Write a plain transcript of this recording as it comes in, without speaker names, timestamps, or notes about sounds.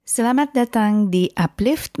Selamat datang di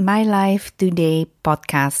Uplift My Life Today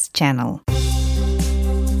podcast channel.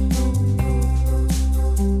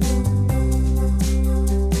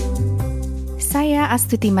 Saya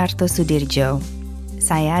Astuti Marto Sudirjo.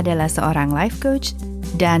 Saya adalah seorang life coach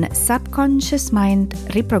dan subconscious mind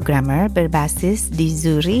reprogrammer berbasis di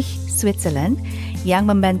Zurich, Switzerland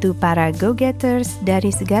yang membantu para go-getters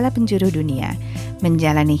dari segala penjuru dunia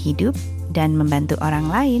menjalani hidup dan membantu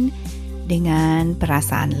orang lain dengan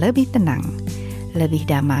perasaan lebih tenang, lebih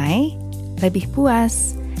damai, lebih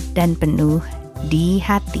puas, dan penuh di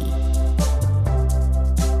hati.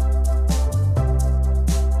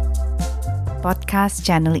 Podcast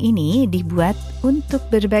channel ini dibuat untuk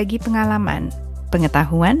berbagi pengalaman,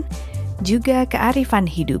 pengetahuan, juga kearifan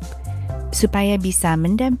hidup, supaya bisa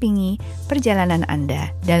mendampingi perjalanan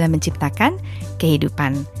Anda dalam menciptakan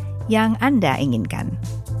kehidupan yang Anda inginkan.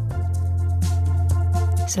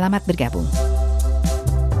 Selamat bergabung.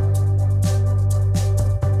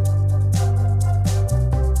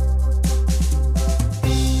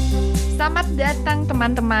 Selamat datang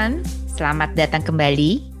teman-teman. Selamat datang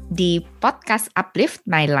kembali di podcast Uplift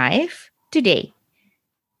My Life Today.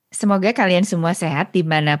 Semoga kalian semua sehat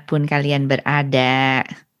dimanapun kalian berada.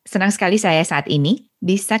 Senang sekali saya saat ini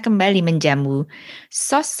bisa kembali menjamu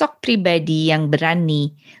sosok pribadi yang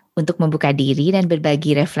berani untuk membuka diri dan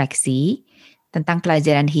berbagi refleksi tentang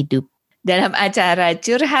pelajaran hidup dalam acara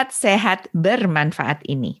Curhat Sehat Bermanfaat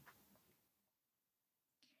ini.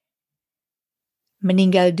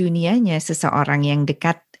 Meninggal dunianya seseorang yang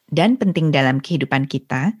dekat dan penting dalam kehidupan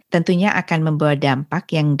kita tentunya akan membawa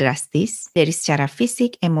dampak yang drastis dari secara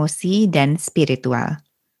fisik, emosi, dan spiritual.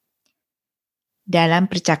 Dalam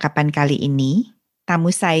percakapan kali ini,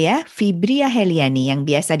 tamu saya, Fibria Heliani yang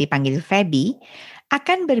biasa dipanggil Febi,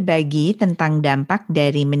 akan berbagi tentang dampak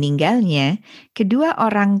dari meninggalnya kedua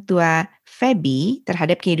orang tua Febi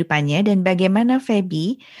terhadap kehidupannya dan bagaimana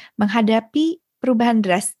Febi menghadapi perubahan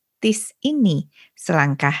drastis ini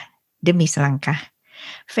selangkah demi selangkah.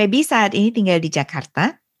 Febi saat ini tinggal di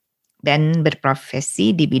Jakarta dan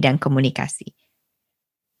berprofesi di bidang komunikasi.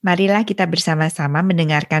 Marilah kita bersama-sama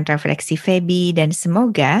mendengarkan refleksi Febi dan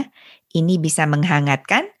semoga ini bisa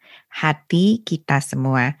menghangatkan hati kita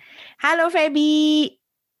semua. Halo Febi,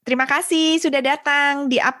 terima kasih sudah datang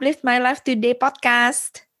di Uplift My Life Today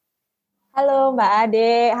podcast. Halo Mbak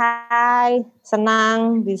Ade, hai.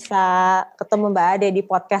 Senang bisa ketemu Mbak Ade di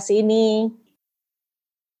podcast ini.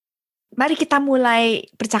 Mari kita mulai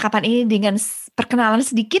percakapan ini dengan perkenalan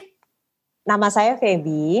sedikit. Nama saya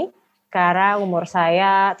Febi, sekarang umur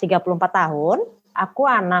saya 34 tahun. Aku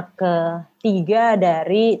anak ketiga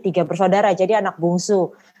dari 3 bersaudara, jadi anak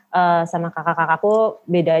bungsu. Sama kakak-kakakku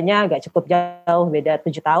bedanya agak cukup jauh, beda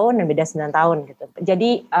 7 tahun dan beda 9 tahun gitu.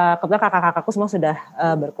 Jadi kebetulan kakak-kakakku semua sudah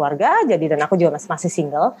berkeluarga, jadi dan aku juga masih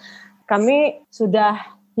single. Kami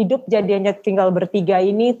sudah hidup jadinya tinggal bertiga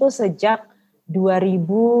ini tuh sejak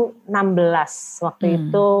 2016. Waktu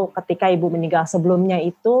itu ketika ibu meninggal, sebelumnya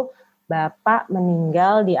itu bapak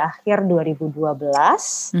meninggal di akhir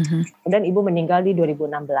 2012, dan ibu meninggal di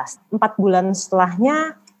 2016. 4 bulan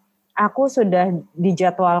setelahnya aku sudah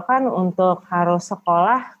dijadwalkan untuk harus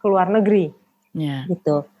sekolah ke luar negeri,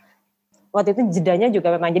 gitu. Waktu itu jedanya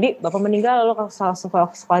juga memang, jadi bapak meninggal lalu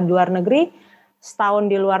sekolah di luar negeri. Setahun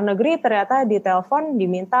di luar negeri ternyata ditelepon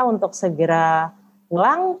diminta untuk segera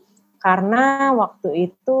pulang karena waktu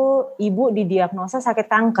itu ibu didiagnosa sakit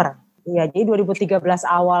kanker. Ya, jadi 2013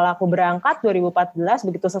 awal aku berangkat, 2014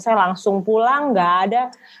 begitu selesai langsung pulang, nggak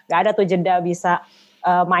ada tuh jeda bisa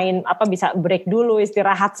bisa break dulu,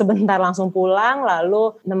 istirahat sebentar langsung pulang,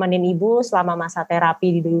 lalu nemenin ibu selama masa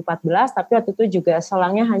terapi di 2014, tapi waktu itu juga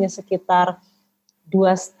selangnya hanya sekitar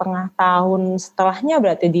 2,5 tahun setelahnya,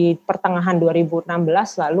 berarti di pertengahan 2016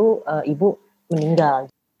 lalu ibu meninggal.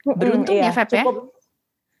 Beruntung ya Feb ya?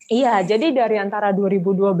 Iya, jadi dari antara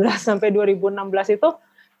 2012 sampai 2016 itu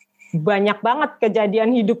banyak banget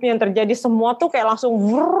kejadian hidupnya yang terjadi, semua tuh kayak langsung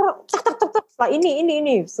setelah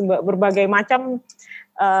ini berbagai macam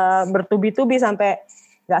bertubi-tubi sampai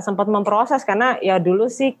nggak sempat memproses karena ya dulu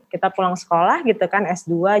sih kita pulang sekolah gitu kan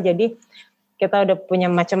S2, jadi kita udah punya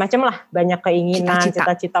macam-macam lah, banyak keinginan,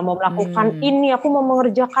 cita-cita mau melakukan ini, aku mau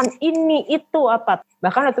mengerjakan ini itu apa,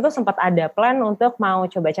 bahkan waktu itu sempat ada plan untuk mau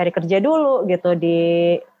coba cari kerja dulu gitu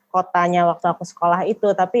di kotanya waktu aku sekolah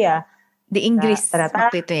itu, tapi ya di Inggris ternyata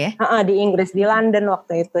waktu itu ya? Di Inggris, di London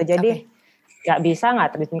waktu itu. Jadi nggak bisa,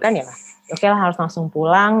 nggak terizinkan ya. Oke lah, harus langsung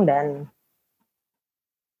pulang dan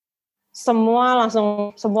semua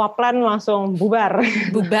plan langsung bubar.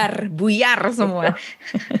 Buyar semua.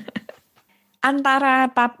 Antara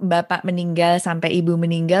bapak meninggal sampai ibu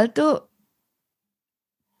meninggal tuh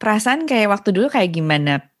perasaan kayak waktu dulu kayak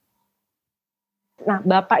gimana Nah,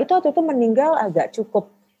 bapak itu waktu itu meninggal agak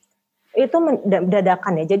cukup itu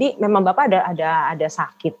dadakan ya. Jadi memang bapak ada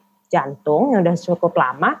sakit jantung yang udah cukup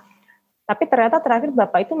lama. Tapi ternyata terakhir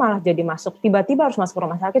bapak itu malah jadi tiba-tiba harus masuk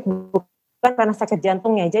rumah sakit bukan karena sakit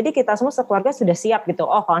jantungnya. Jadi kita semua sekeluarga sudah siap gitu.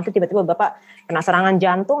 Oh, kalau nanti tiba-tiba bapak kena serangan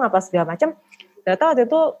jantung apa segala macam. Ternyata waktu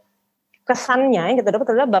itu kesannya yang kita dapat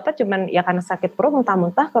adalah bapak cuman ya karena sakit perut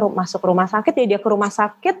muntah-muntah masuk rumah sakit, ya dia ke rumah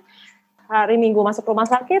sakit hari Minggu masuk rumah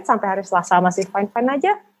sakit sampai hari Selasa masih fine-fine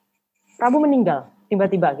aja, Rabu meninggal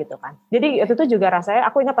tiba-tiba gitu kan. Jadi itu tuh juga rasanya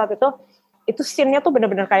aku ingat waktu itu scene-nya tuh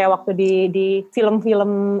benar-benar kayak waktu di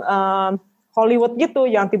film-film Hollywood gitu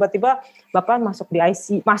yang tiba-tiba bapak masuk di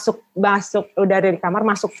ICU, masuk udah dari kamar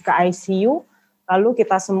masuk ke ICU, lalu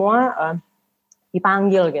kita semua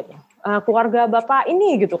dipanggil gitu. Keluarga bapak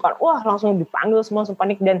ini gitu kan, wah langsung dipanggil semua, langsung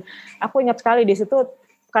panik. Dan aku ingat sekali di situ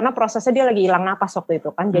karena prosesnya dia lagi hilang napas waktu itu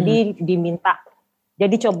kan, jadi diminta,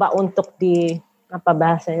 jadi coba untuk apa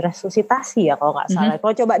bahasa resusitasi ya kalau nggak salah,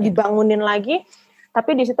 kalau coba dibangunin lagi.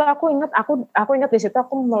 Tapi di situ aku ingat di situ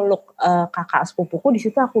aku meluk kakak sepupuku, di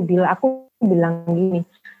situ aku bilang gini,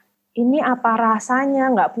 ini apa rasanya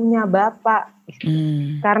nggak punya bapak?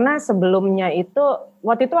 Karena sebelumnya itu,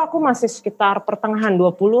 waktu itu aku masih sekitar pertengahan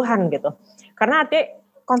 20-an gitu. Karena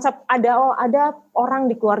konsep ada orang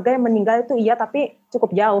di keluarga yang meninggal itu iya, tapi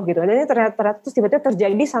cukup jauh gitu. Dan ini ternyata tiba-tiba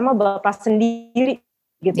terjadi sama bapak sendiri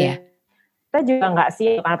gitu. Yeah. Kita juga nggak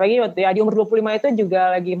sih, apalagi waktu ya di umur 25 itu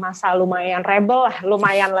juga lagi masa lumayan rebel lah,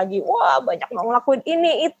 lumayan lagi, wah banyak mau ngelakuin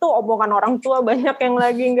ini itu, omongan orang tua banyak yang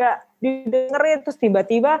lagi nggak didengerin, terus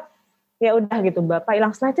tiba-tiba ya udah gitu bapak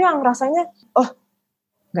hilang. Setelah itu yang rasanya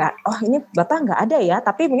ini bapak nggak ada ya,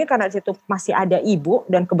 tapi mungkin karena di situ masih ada ibu,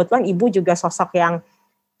 dan kebetulan ibu juga sosok yang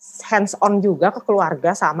hands on juga ke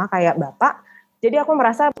keluarga sama kayak bapak, jadi aku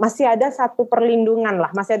merasa masih ada satu perlindungan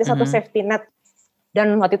lah, masih ada satu safety net.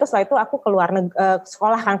 Dan waktu itu setelah itu aku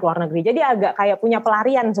sekolah kan keluar negeri, jadi agak kayak punya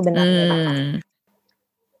pelarian sebenarnya.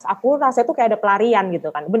 Aku rasa itu kayak ada pelarian gitu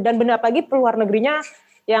kan, dan benar lagi keluar negerinya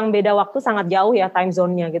yang beda waktu sangat jauh ya time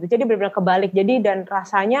zone-nya gitu, jadi benar-benar kebalik. Jadi dan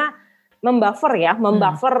rasanya membuffer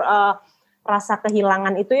rasa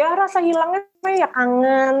kehilangan itu ya, rasa hilangnya ya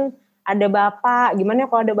kangen, ada bapak, gimana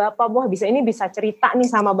kalau ada bapak, wah bisa cerita nih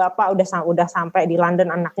sama bapak, udah sampai di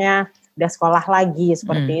London anaknya, udah sekolah lagi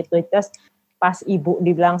seperti itu. Terus pas ibu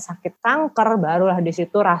dibilang sakit kanker, barulah di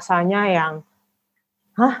situ rasanya yang,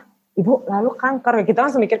 ibu lalu kanker, kita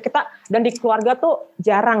langsung mikir dan di keluarga tuh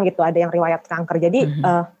jarang gitu ada yang riwayat kanker, jadi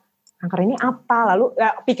kanker ini apa, lalu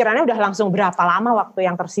ya, pikirannya udah langsung berapa lama waktu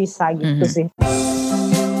yang tersisa gitu sih.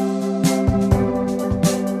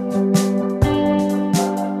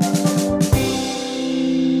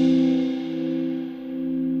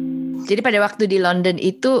 Jadi pada waktu di London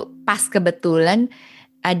itu pas kebetulan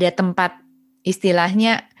ada tempat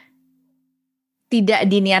istilahnya tidak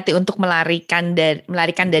diniati untuk melarikan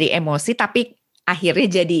dari emosi, tapi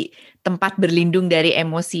akhirnya jadi tempat berlindung dari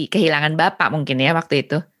emosi kehilangan bapak mungkin ya waktu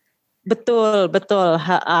itu. Betul.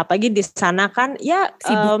 Apalagi di sana kan ya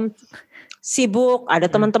sibuk, ada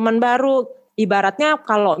teman-teman baru. Ibaratnya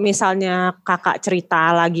kalau misalnya kakak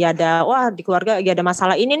cerita lagi di keluarga lagi ada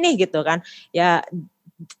masalah ini nih gitu kan. Ya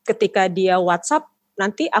ketika dia WhatsApp,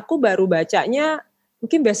 nanti aku baru bacanya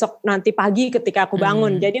mungkin besok nanti pagi ketika aku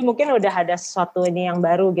bangun. Jadi mungkin udah ada sesuatu ini yang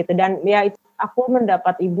baru gitu. Dan ya aku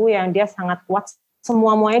mendapat ibu yang dia sangat kuat,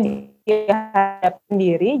 semuanya dia hadap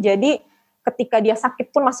sendiri. Jadi ketika dia sakit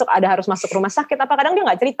pun harus masuk rumah sakit, apa kadang dia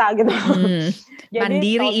nggak cerita gitu. Jadi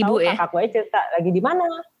mandiri ibu ya. Kakakku aja cerita, lagi di mana?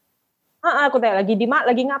 Aku tanya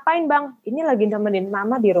lagi ngapain bang? Ini lagi nemenin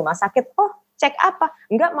mama di rumah sakit. Oh cek apa?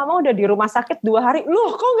 Enggak, mama udah di rumah sakit 2 hari.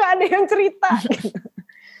 Loh kok nggak ada yang cerita?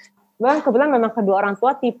 Bang, kebetulan memang kedua orang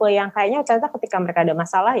tua tipe yang kayaknya ternyata ketika mereka ada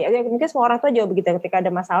masalah ya mungkin semua orang tua juga begitu, ketika ada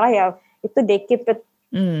masalah ya itu they keep it,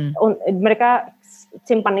 mereka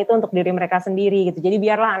simpan itu untuk diri mereka sendiri gitu. Jadi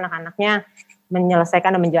biarlah anak-anaknya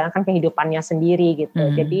menyelesaikan dan menjalankan kehidupannya sendiri gitu.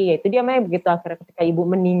 Jadi ya itu dia memang begitu, akhirnya ketika ibu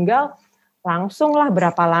meninggal langsung lah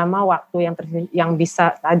berapa lama waktu yang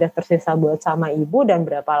bisa ada tersisa buat sama ibu, dan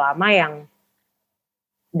berapa lama yang,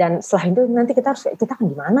 dan setelah itu nanti kita akan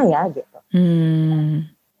gimana ya gitu.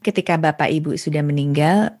 Ketika bapak ibu sudah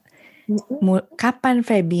meninggal, kapan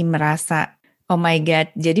Feby merasa, oh my God,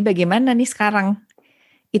 jadi bagaimana nih sekarang?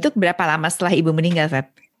 Itu berapa lama setelah ibu meninggal, Feb?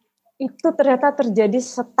 Itu ternyata terjadi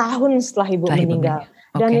setahun setelah ibu meninggal.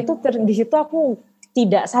 Dan itu di situ aku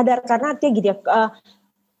tidak sadar, karena dia gini,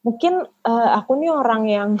 mungkin aku nih orang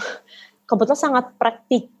yang kebetulan sangat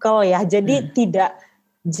praktikal ya, jadi tidak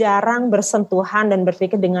jarang bersentuhan dan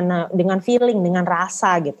berpikir dengan feeling, dengan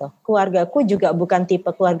rasa gitu. Keluargaku juga bukan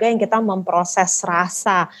tipe keluarga yang kita memproses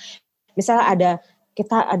rasa. Misalnya ada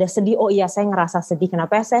kita ada sedih, oh iya saya ngerasa sedih,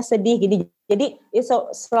 kenapa ya saya sedih gini. Jadi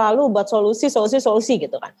selalu buat solusi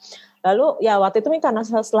gitu kan. Lalu ya waktu itu karena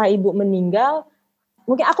setelah ibu meninggal,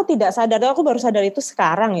 mungkin aku tidak sadar, aku baru sadar itu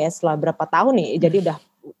sekarang ya setelah berapa tahun nih, jadi udah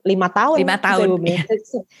 5 tahun. 5 tahun.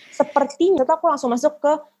 Sepertinya aku langsung masuk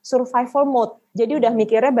ke survival mode. Jadi udah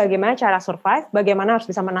mikirnya bagaimana cara survive, bagaimana harus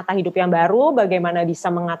bisa menata hidup yang baru, bagaimana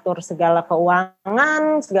bisa mengatur segala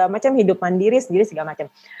keuangan, segala macam, hidup mandiri sendiri segala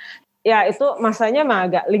macam. Ya itu masanya mah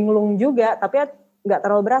agak linglung juga, tapi nggak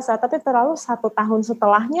terlalu berasa. Tapi terlalu 1 tahun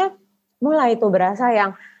setelahnya mulai itu berasa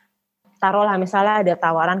yang taruhlah misalnya ada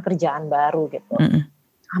tawaran kerjaan baru gitu.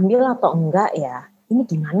 Ambil atau enggak ya, ini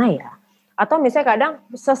gimana ya? Atau misalnya kadang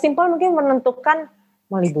sesimpel mungkin menentukan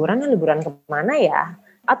mau liburan kemana ya?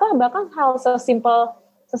 Atau bahkan hal sesimpel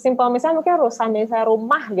misalnya mungkin urusan misalnya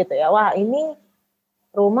rumah gitu ya. Wah ini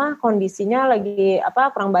rumah kondisinya lagi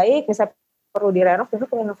kurang baik, misalnya perlu direnov,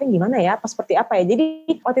 renovnya gimana ya? Apa seperti apa ya?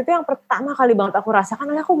 Jadi waktu itu yang pertama kali banget aku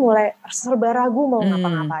rasakan, aku mulai serba ragu mau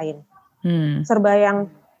ngapa-ngapain. Serba yang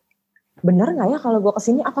bener nggak ya kalau gue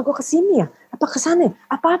kesini? Apa gue kesini ya? Apa kesana?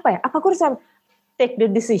 Apa ya? Apa gue harus take the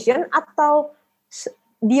decision atau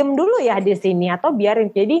diem dulu ya di sini atau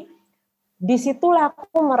biarin? Jadi disitulah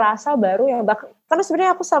aku merasa baru yang karena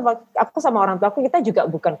sebenarnya aku sama orang tua aku, kita juga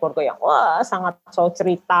bukan keluarga yang wah sangat selalu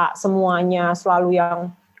cerita semuanya, selalu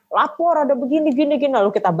yang lapor ada begini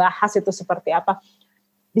lalu kita bahas itu seperti apa.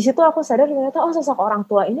 Di situ aku sadar ternyata sosok orang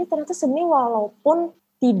tua ini ternyata seni, walaupun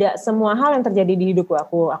tidak semua hal yang terjadi di hidupku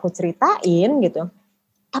aku ceritain gitu.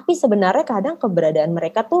 Tapi sebenarnya kadang keberadaan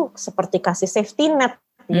mereka tuh seperti kasih safety net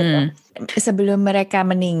gitu. Sebelum mereka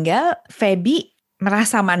meninggal, Feby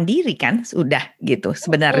merasa mandiri kan? Sudah gitu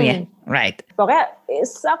sebenarnya. Right. Pokoknya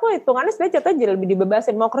aku hitungannya sebenarnya jatuhnya jadi lebih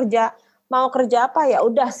dibebasin. Mau kerja apa ya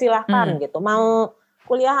udah silahkan gitu. Mau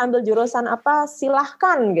kuliah ambil jurusan apa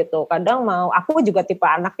silahkan gitu. Kadang aku juga tipe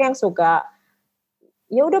anak yang suka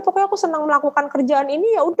ya udah pokoknya aku senang melakukan kerjaan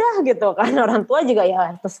ini ya udah gitu kan. Orang tua juga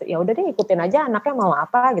ya udah deh ikutin aja anaknya mau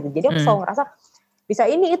apa gitu. Jadi aku selalu ngerasa bisa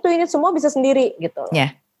ini semua bisa sendiri gitu.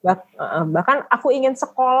 Yeah. Bahkan aku ingin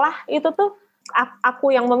sekolah itu tuh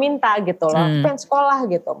aku yang meminta gitu loh. Aku pengen sekolah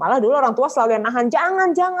gitu. Malah dulu orang tua selalu yang nahan,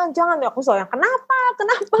 jangan. Aku selalu yang kenapa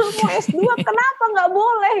mau S2 kenapa nggak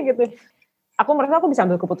boleh gitu. Aku merasa aku bisa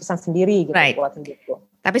ambil keputusan sendiri gitu. Right. Buat gitu.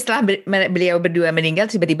 Tapi setelah beliau berdua meninggal,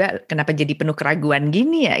 tiba-tiba kenapa jadi penuh keraguan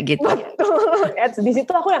gini ya gitu. Betul. Di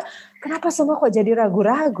situ aku yang kenapa semua kok jadi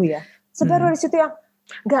ragu-ragu ya. Sebenarnya di situ yang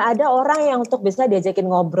nggak ada orang yang untuk bisa diajakin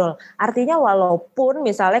ngobrol. Artinya walaupun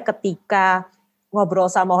misalnya ketika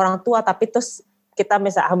ngobrol sama orang tua, tapi terus kita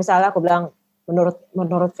misalnya aku bilang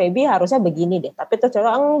menurut Feby harusnya begini deh, tapi terus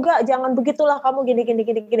enggak, jangan begitulah kamu gini.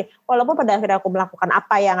 Walaupun pada akhirnya aku melakukan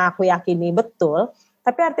apa yang aku yakini betul,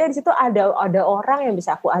 tapi artinya di situ ada orang yang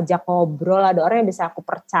bisa aku ajak ngobrol, ada orang yang bisa aku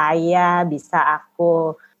percaya, bisa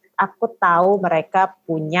aku tahu mereka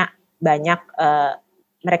punya banyak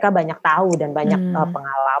mereka banyak tahu dan banyak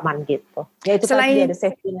pengalaman gitu. Ya itu tadi ada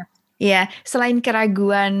safety-nya. Ya, selain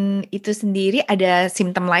keraguan itu sendiri, ada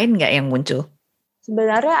simptom lain nggak yang muncul?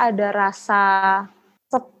 Sebenarnya ada rasa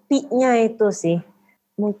sepinya itu sih.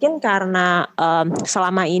 Mungkin karena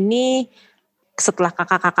selama ini setelah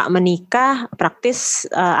kakak-kakak menikah, praktis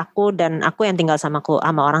aku yang tinggal sama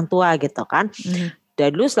orang tua gitu kan.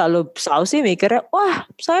 Dan dulu selalu sih mikirnya, wah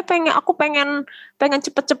aku pengen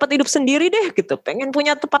cepet-cepet hidup sendiri deh gitu. Pengen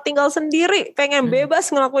punya tempat tinggal sendiri, pengen bebas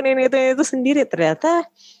ngelakuin itu sendiri. Ternyata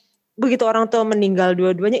begitu orang tua meninggal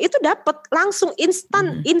dua-duanya itu dapat langsung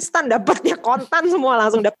instan dapatnya, kontan semua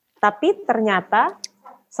langsung dapat. Tapi ternyata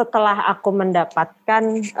setelah aku mendapatkan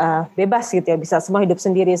bebas gitu ya, bisa semua hidup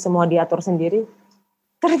sendiri, semua diatur sendiri,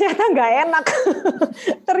 ternyata nggak enak.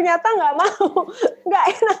 Ternyata nggak mau, nggak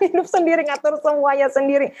enak hidup sendiri, ngatur semuanya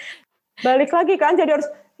sendiri. Balik lagi kan, jadi harus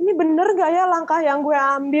ini bener nggak ya langkah yang gue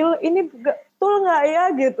ambil, ini betul nggak ya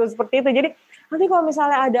gitu, seperti itu. Jadi nanti kalau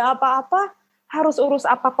misalnya ada apa-apa harus urus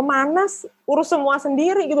apa kemana, urus semua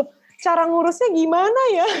sendiri gitu. Cara ngurusnya gimana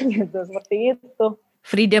ya gitu, seperti itu.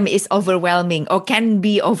 Freedom is overwhelming or can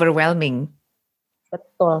be overwhelming.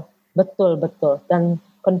 Betul. Dan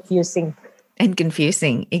confusing. And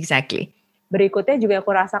confusing, exactly. Berikutnya juga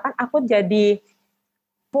aku rasakan aku jadi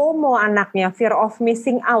FOMO anaknya, fear of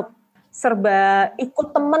missing out. Serba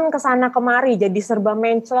ikut temen kesana kemari, jadi serba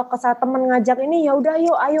mencelok ke saat temen ngajak ini, ya udah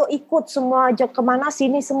ayo ikut semua, ajak kemana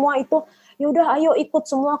sini semua itu. Ya udah ayo ikut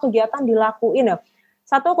semua kegiatan dilakuin ya.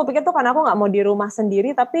 Satu aku pikir tuh karena aku nggak mau di rumah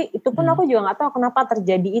sendiri, tapi itu pun aku juga nggak tahu kenapa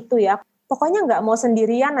terjadi itu ya. Pokoknya nggak mau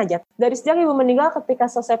sendirian aja. Dari sejak ibu meninggal,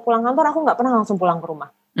 ketika selesai pulang kantor aku nggak pernah langsung pulang ke rumah.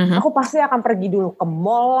 Aku pasti akan pergi dulu ke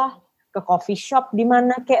mall lah, ke coffee shop, di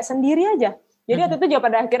mana kayak sendiri aja. Jadi waktu itu juga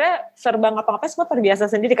pada akhirnya serba ngapa-ngapain semua terbiasa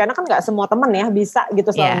sendiri. Karena kan gak semua teman ya bisa gitu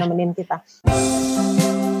selalu nemenin kita.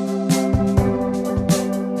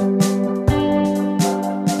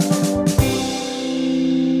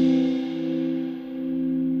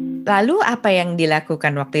 Lalu apa yang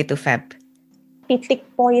dilakukan waktu itu, Feb? Titik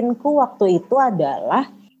poinku waktu itu adalah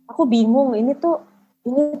aku bingung ini tuh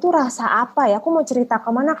rasa apa ya? Aku mau cerita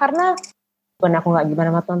kemana karena bukan aku nggak gimana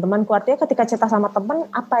sama teman-temanku. Artinya ketika cerita sama teman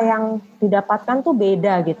apa yang didapatkan tuh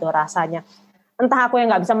beda gitu rasanya. Entah aku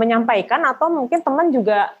yang nggak bisa menyampaikan atau mungkin teman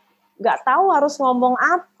juga nggak tahu harus ngomong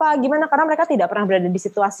apa gimana karena mereka tidak pernah berada di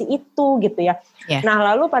situasi itu gitu ya. Yeah.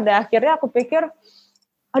 Nah lalu pada akhirnya aku pikir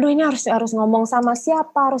aduh ini harus ngomong sama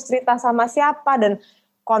siapa, harus cerita sama siapa, dan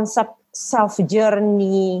konsep self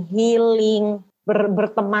journey, healing,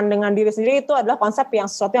 berteman dengan diri sendiri itu adalah konsep yang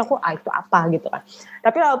sesuatu yang aku itu apa gitu kan.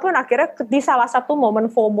 Tapi walaupun akhirnya di salah satu momen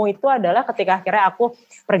FOMO itu adalah ketika akhirnya aku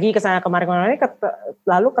pergi ke sana kemarin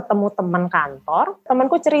lalu ketemu teman kantor,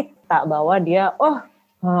 temanku cerita bahwa dia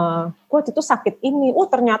waktu itu sakit ini,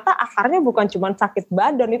 ternyata akarnya bukan cuma sakit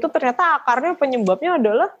badan, itu ternyata akarnya penyebabnya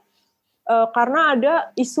adalah karena ada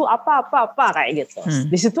isu apa-apa kayak gitu.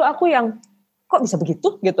 Di situ aku yang kok bisa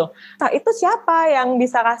begitu gitu. Nah itu siapa yang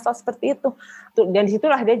bisa kasih tau seperti itu? Dan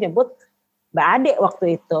disitulah dia nyebut Mbak Ade waktu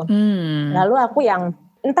itu. Lalu aku yang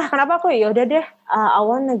entah kenapa aku yaudah deh, I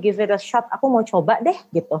wanna give it a shot. Aku mau coba deh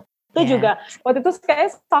gitu. Itu juga waktu itu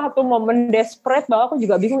kayak salah satu momen desperate bahwa aku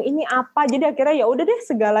juga bingung ini apa. Jadi akhirnya ya udah deh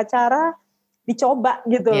segala cara dicoba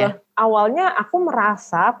gitu loh. Awalnya aku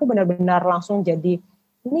merasa aku benar-benar langsung jadi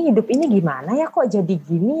ini hidup ini gimana ya kok jadi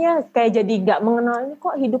gini ya, kayak jadi gak mengenal ini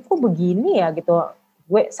kok hidupku begini ya gitu,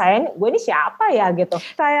 gue ini siapa ya gitu,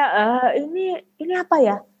 kayak ini apa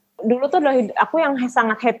ya, dulu tuh adalah aku yang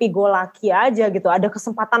sangat happy go lucky aja gitu, ada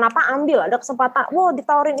kesempatan apa ambil, ada kesempatan,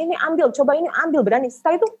 ditawarin ini ambil, coba ini ambil, berani,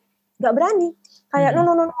 setelah itu gak berani, kayak no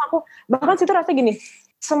aku, bahkan situ rasa gini,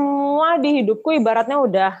 semua di hidupku ibaratnya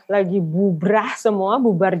udah lagi bubrah semua,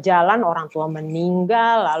 bubar jalan, orang tua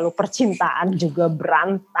meninggal, lalu percintaan juga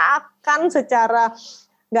berantakan secara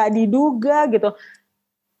nggak diduga gitu.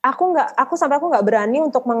 Aku sampai nggak berani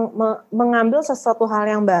untuk mengambil sesuatu hal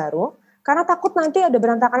yang baru karena takut nanti ada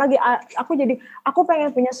berantakan lagi. Aku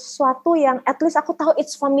pengen punya sesuatu yang at least aku tahu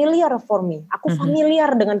it's familiar for me. Aku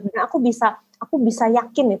familiar dengan aku bisa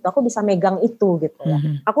yakin itu, aku bisa megang itu gitu ya.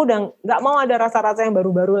 Aku udah nggak mau ada rasa-rasa yang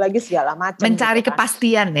baru-baru lagi segala macam. Mencari gitu kan.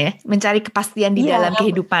 Kepastian ya, mencari kepastian di dalam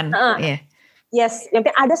kehidupan. Yes, yang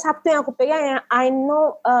ada satu yang aku pegang yang I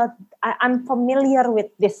know, I'm familiar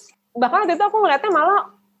with this. Bahkan waktu itu aku ngeliatnya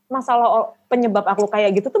malah masalah penyebab aku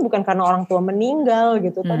kayak gitu tuh bukan karena orang tua meninggal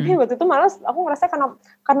gitu, tapi waktu itu malah aku ngerasa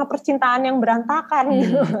karena percintaan yang berantakan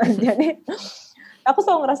gitu. Jadi aku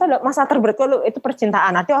selalu ngerasa masa terberat itu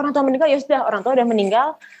percintaan. Nanti orang tua meninggal ya sudah, orang tua udah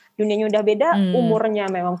meninggal, dunianya udah beda,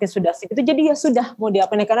 umurnya memang mungkin sudah segitu. Jadi ya sudah mau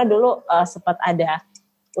diapain, karena dulu sempat ada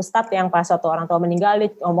ustadz yang pas suatu orang tua meninggal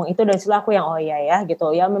ngomong itu, dan setelah aku yang iya ya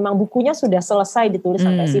gitu. Ya memang bukunya sudah selesai ditulis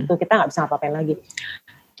sampai situ, kita nggak bisa ngapain lagi.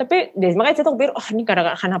 Tapi makanya aku pikir, ini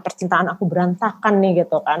karena percintaan aku berantakan nih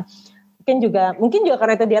gitu kan. Mungkin juga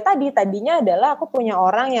karena itu dia tadinya adalah aku punya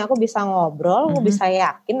orang yang aku bisa ngobrol, aku bisa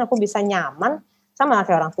yakin, aku bisa nyaman sama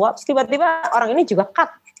kayak orang tua. Terus tiba-tiba orang ini juga cut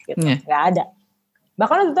gitu, nggak ada.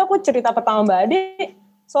 Bahkan waktu itu aku cerita pertama Mbak Ade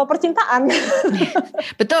soal percintaan.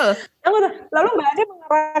 Betul. Lalu Mbak Ade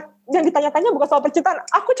mengarah, yang ditanya-tanya bukan soal percintaan.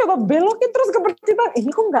 Aku coba belokin terus ke percintaan. Ini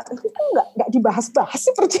kok nggak dibahas-bahas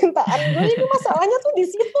sih percintaan. Ini masalahnya tuh di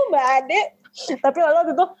situ Mbak Ade. Tapi lalu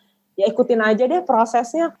waktu itu ya ikutin aja deh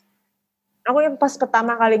prosesnya. Aku yang pas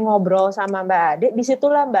pertama kali ngobrol sama Mbak Ade,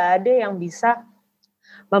 disitulah Mbak Ade yang bisa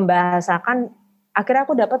membahasakan. Akhirnya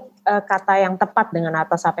aku dapat kata yang tepat dengan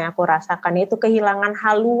atas apa yang aku rasakan, yaitu kehilangan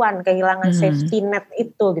haluan, kehilangan safety net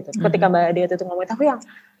itu gitu. Ketika Mbak Ade itu ngomong, tapi yang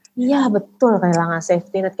iya betul, kehilangan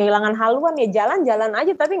safety net, kehilangan haluan, ya jalan-jalan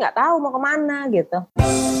aja tapi nggak tahu mau kemana gitu.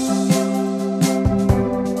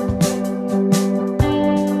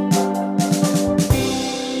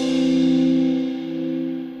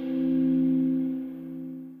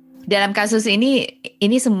 Dalam kasus ini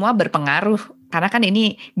semua berpengaruh karena kan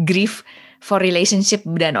ini grief for relationship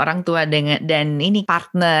dan orang tua dan ini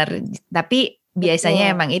partner. Tapi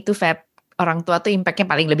biasanya emang itu Feb, orang tua tuh impactnya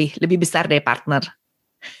paling lebih besar dari partner.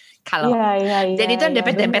 Kalau jadi itu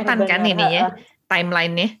dempet-dempetan kan ini ya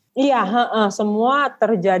timelinenya. Iya, semua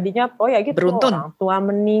terjadinya ya gitu. Beruntun. Orang tua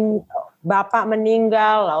bapak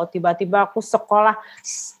meninggal, lalu tiba-tiba aku sekolah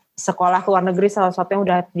ke luar negeri, salah satu yang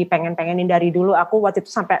udah dipengen-pengenin dari dulu. Aku waktu itu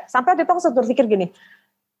sampai waktu itu aku satu berpikir gini.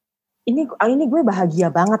 Ini gue bahagia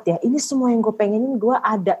banget ya. Ini semua yang gue pengenin gue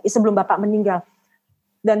ada sebelum bapak meninggal.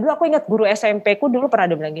 Dan dulu aku ingat guru SMP ku dulu pernah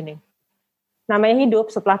ada bilang gini. namanya hidup,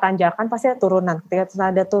 setelah tanjakan pasti ada turunan. Ketika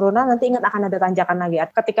ada turunan nanti ingat akan ada tanjakan lagi.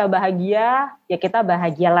 Ketika bahagia, ya kita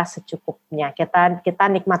bahagialah secukupnya. Kita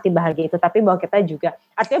nikmati bahagia itu, tapi bahwa kita juga,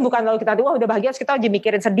 artinya bukan lalu kita wah udah bahagia terus kita aja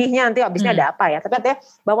mikirin sedihnya nanti habisnya ada apa ya. Tapi artinya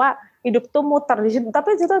bahwa hidup tuh muter di situ.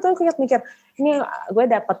 Tapi itu tuh aku mikir, ini gue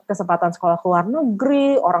dapat kesempatan sekolah ke luar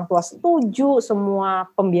negeri, orang tua setuju, semua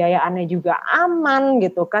pembiayaannya juga aman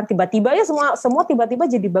gitu kan. Tiba-tiba ya semua tiba-tiba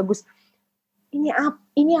jadi bagus.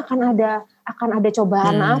 Ini akan ada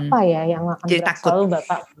cobaan apa ya yang akan berat selalu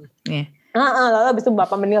Bapak. Lalu habis itu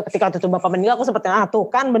Bapak meninggal. Ketika itu Bapak meninggal aku seperti tuh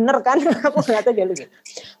kan bener kan. Aku ternyata jadi gitu.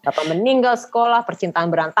 Bapak meninggal sekolah, percintaan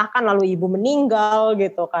berantakan, lalu ibu meninggal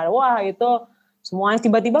gitu kan. Wah itu semuanya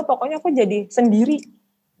tiba-tiba pokoknya aku jadi sendiri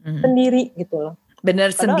gitu loh.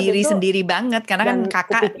 Bener sendiri banget karena kan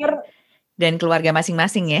kakak dan keluarga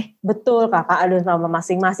masing-masing ya. Betul, kakak ada sama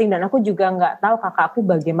masing-masing dan aku juga nggak tahu kakakku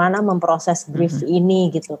bagaimana memproses grief ini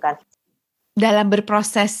gitu kan. Dalam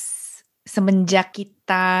berproses semenjak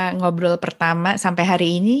kita ngobrol pertama sampai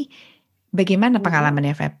hari ini, bagaimana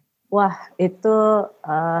pengalamannya Feb? Wah itu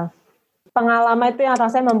pengalaman itu yang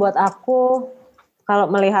rasanya membuat aku kalau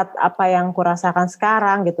melihat apa yang kurasakan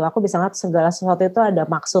sekarang gitu, aku bisa ngeliat segala sesuatu itu ada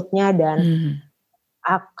maksudnya dan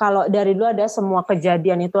kalau dari dulu ada semua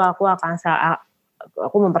kejadian itu aku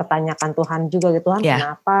mempertanyakan Tuhan juga gitu, Tuhan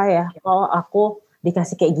kenapa ya aku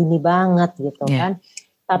dikasih kayak gini banget gitu kan.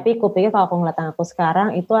 Tapi aku pikir kalau aku ngeliat aku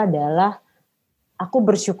sekarang itu adalah aku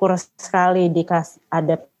bersyukur sekali dikasih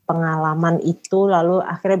ada pengalaman itu lalu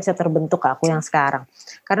akhirnya bisa terbentuk aku yang sekarang.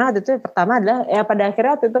 Karena waktu itu pertama adalah ya pada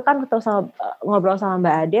akhirnya waktu itu kan ngobrol sama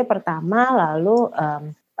Mbak Ade pertama lalu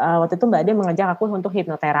waktu itu Mbak Ade mengajak aku untuk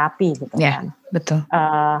hipnoterapi gitu kan. Betul.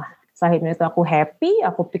 Setelah hipno itu aku happy,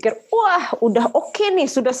 aku pikir wah udah oke nih,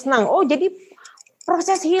 sudah senang. Oh jadi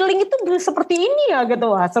proses healing itu seperti ini ya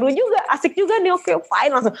gitu. Wah, seru juga, asik juga nih, oke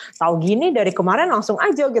fine langsung. Tahu gini dari kemarin langsung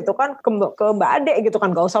aja gitu kan ke Mbak Ade gitu kan,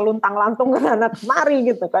 gak usah luntang-lantung ke sana kemari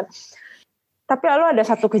gitu kan. Tapi lalu ada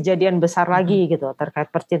satu kejadian besar lagi gitu terkait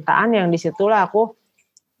percintaan yang disitulah aku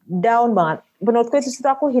down banget. Menurutku itu situ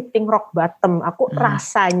aku hitting rock bottom. Aku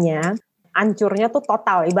rasanya hancurnya tuh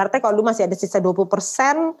total. Ibaratnya kalau dulu masih ada sisa 20%,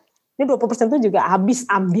 ini 20% tuh juga habis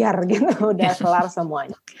ambiar gitu, udah kelar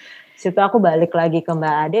semuanya. Situ aku balik lagi ke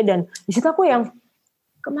Mbak Ade dan di situ aku yang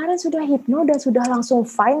kemarin sudah hipno dan sudah langsung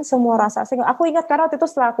fine semua rasa asing. Aku ingat karena waktu itu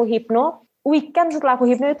setelah aku hipno, weekend setelah aku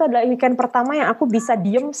hipno itu adalah weekend pertama yang aku bisa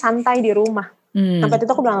diem santai di rumah. Sampai itu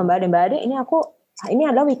aku bilang sama Mbak Ade, ini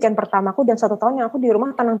adalah weekend pertamaku dan 1 tahun yang aku di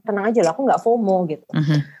rumah tenang-tenang aja lah, aku nggak FOMO gitu.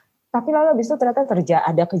 Tapi lalu abis itu ternyata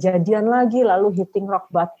ada kejadian lagi, lalu hitting rock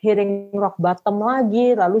bottom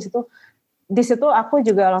lagi, lalu di situ aku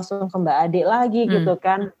juga langsung ke Mbak Ade lagi gitu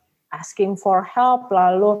kan, asking for help,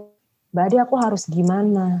 lalu Mbak Ade aku harus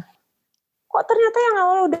gimana? Kok ternyata yang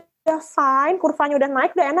awal udah fine, kurvanya udah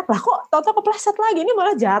naik, udah enak lah, kok tau-tau kepleset lagi, ini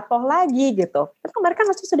malah jatuh lagi gitu. Kan kemarin kan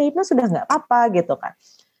sudah hipnotis sudah nggak apa-apa gitu kan.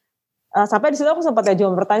 Sampai di situ aku sempat aja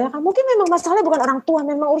mempertanyakan, mungkin memang masalahnya bukan orang tua,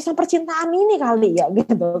 memang urusan percintaan ini kali ya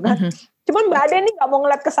gitu kan. Cuman Mbak Ade ini nggak mau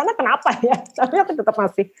ngeliat ke sana kenapa ya? Tapi aku tetap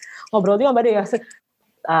masih ngobrol juga Mbak Ade ya.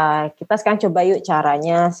 Kita sekarang coba yuk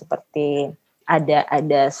caranya seperti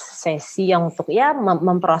ada sesi yang untuk ya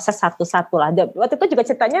memproses satu-satu lah. Waktu itu juga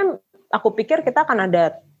ceritanya aku pikir kita akan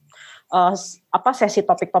ada sesi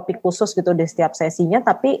topik-topik khusus gitu di setiap sesinya,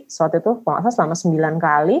 tapi waktu itu kalau nggak salah selama 9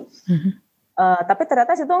 kali. Tapi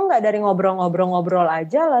ternyata situ enggak, dari ngobrol-ngobrol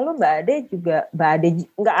aja, lalu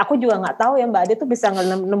aku juga nggak tahu ya Mbak Ade tuh bisa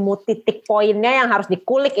nemu titik poinnya yang harus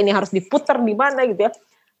dikulik, ini harus diputer di mana gitu ya.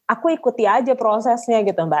 Aku ikuti aja prosesnya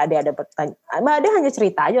gitu. Mbak Ade ada bertanya, Mbak Ade hanya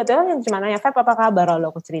cerita aja, waktu itu yang cuma nanya Feb apa kabar, lalu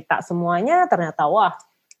aku cerita semuanya, ternyata wah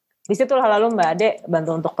disitulah lalu Mbak Ade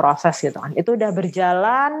bantu untuk proses gitu kan. Itu udah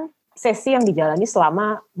berjalan, sesi yang dijalani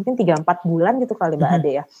selama mungkin 3-4 bulan gitu kali Mbak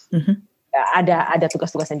Ade ya. Ada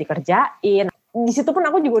tugas-tugas yang dikerjain. Di situ pun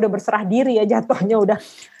aku juga udah berserah diri ya, jatuhnya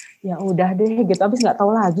udah deh gitu. Habis nggak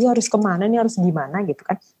tahu lagi harus kemana nih, harus gimana gitu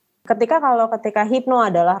kan. Ketika hipno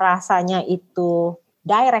adalah rasanya itu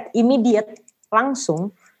direct, immediate,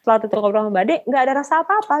 langsung. Setelah itu ngobrol sama Mbak Ade, nggak ada rasa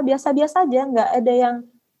apa-apa, biasa-biasa aja, nggak ada yang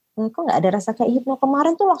kok nggak ada rasa kayak hipno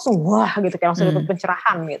kemarin tuh langsung wah gitu, kayak langsung dapat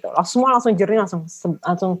pencerahan gitu, semua langsung jernih, langsung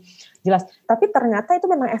jelas. Tapi ternyata itu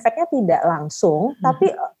memang efeknya tidak langsung,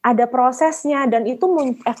 tapi ada prosesnya, dan itu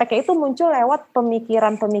efeknya itu muncul lewat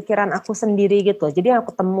pemikiran aku sendiri gitu. Jadi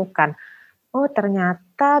aku temukan, oh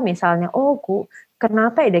ternyata misalnya,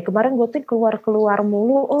 kenapa ya dari kemarin gue tuh keluar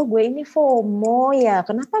mulu, gue ini FOMO ya,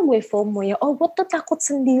 kenapa gue FOMO ya, gue tuh takut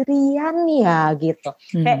sendirian ya gitu.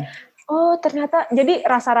 Kayak ternyata jadi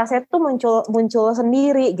rasa-rasa itu muncul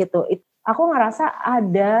sendiri gitu. Aku ngerasa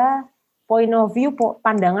ada point of view,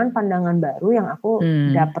 pandangan-pandangan baru yang aku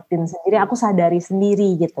dapetin sendiri, aku sadari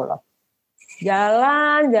sendiri gitu loh.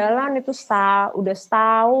 Jalan itu udah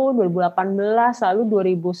setahun, 2018, lalu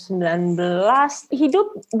 2019, hidup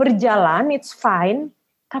berjalan, it's fine,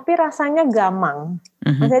 tapi rasanya gamang.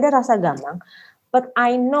 Masih ada rasa gamang. But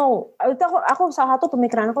I know, itu aku salah satu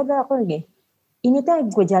pemikiran aku lagi, ini tuh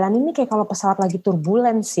gue jalan ini kayak kalau pesawat lagi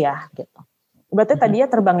turbulence ya, gitu. Berarti tadinya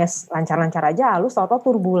terbangnya lancar-lancar aja, halus, tau-tau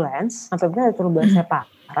turbulence, sampai benar turbulence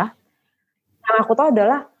parah. Yang aku tahu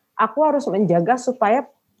adalah, aku harus menjaga supaya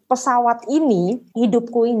pesawat ini,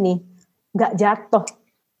 hidupku ini, gak jatuh,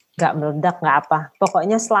 gak meledak, gak apa.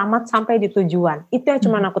 Pokoknya selamat sampai di tujuan. Itu yang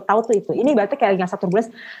cuma aku tahu tuh itu. Ini berarti kayak yang satu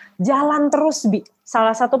turbulence, jalan terus, Bi.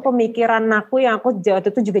 Salah satu pemikiran aku yang aku waktu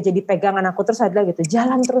itu juga jadi pegangan aku terus adalah gitu,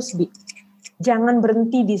 jalan terus, Bi. Jangan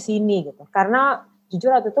berhenti di sini gitu. Karena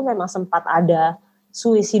jujur waktu itu memang sempat ada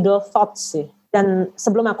suicidal thoughts sih. Dan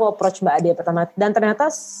sebelum aku approach Mbak Ade pertama, dan ternyata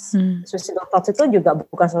suicidal thoughts itu juga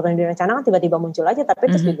bukan sesuatu yang direncanakan, tiba-tiba muncul aja, tapi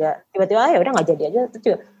terus juga tiba-tiba ya udah nggak jadi aja, terus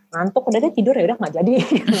juga ngantuk, udah deh tidur ya udah nggak jadi.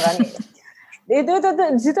 itu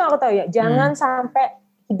di situ aku tahu ya, jangan sampai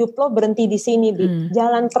hidup lo berhenti di sini, Bi.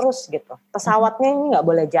 Jalan terus gitu. Pesawatnya ini nggak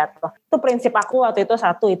boleh jatuh. Itu prinsip aku waktu itu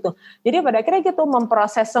satu itu. Jadi pada akhirnya gitu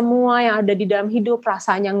memproses semua yang ada di dalam hidup,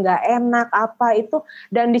 rasanya nggak enak apa itu.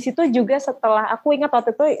 Dan di situ juga setelah aku ingat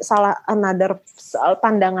waktu itu another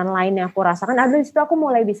pandangan lain yang aku rasakan, ada di situ aku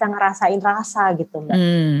mulai bisa ngerasain rasa gitu, Mbak.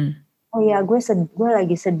 Oh ya, gue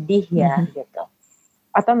lagi sedih ya gitu.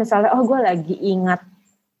 Atau misalnya, oh gue lagi ingat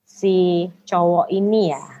si cowok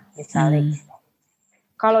ini ya, misalnya.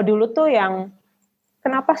 Kalau dulu tuh yang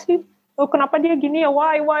kenapa sih? Oh kenapa dia gini ya?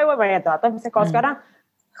 Why gitu. Atau misalnya kalau sekarang,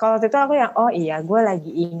 kalau itu aku yang oh iya gue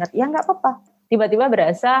lagi ingat. Ya nggak apa-apa. Tiba-tiba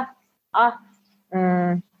berasa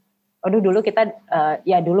aduh dulu kita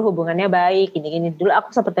ya dulu hubungannya baik. Gini dulu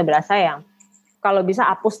aku seperti berasa yang kalau bisa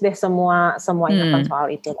hapus deh semua ingatan soal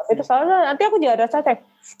itu. Tapi itu soalnya nanti aku juga rasa kayak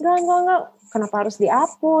enggak. Kenapa harus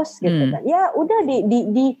dihapus gitu kan? Ya udah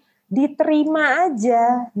diterima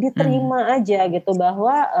aja gitu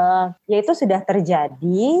bahwa ya itu sudah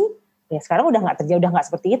terjadi, ya sekarang udah nggak terjadi, udah nggak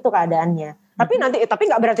seperti itu keadaannya. Tapi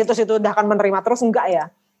nggak berarti itu udah akan menerima terus, enggak ya.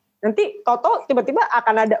 Nanti toto tiba-tiba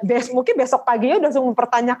akan ada mungkin besok paginya udah langsung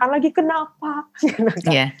mempertanyakan lagi kenapa.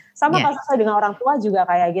 Sama kasusnya dengan orang tua juga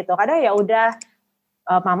kayak gitu. Kadang ya udah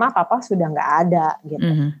mama papa sudah nggak ada gitu.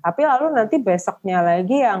 Tapi lalu nanti besoknya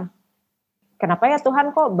lagi yang kenapa ya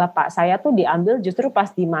Tuhan kok bapak saya tuh diambil justru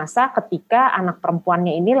pas di masa ketika anak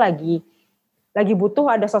perempuannya ini lagi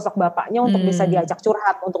butuh ada sosok bapaknya untuk bisa diajak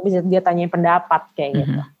curhat, untuk bisa dia tanyain pendapat kayak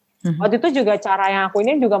gitu. Waktu itu juga cara yang aku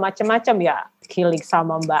ini juga macam-macam ya, killing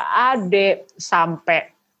sama Mbak Ade,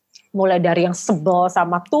 sampai mulai dari yang sebel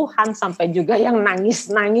sama Tuhan, sampai juga yang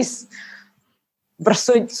nangis-nangis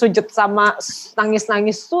bersujud sama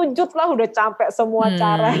nangis-nangis sujud lah, udah capek semua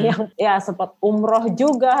cara yang ya sempat umroh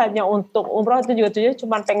juga, hanya untuk umroh itu juga tujuannya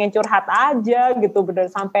cuma pengen curhat aja gitu, bener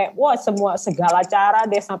sampai semua segala cara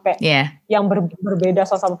deh sampai yang berbeda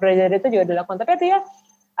sosok berbeda itu juga dilakukan. Tapi itu ya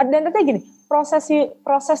dan katanya gini,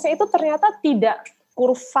 prosesnya itu ternyata tidak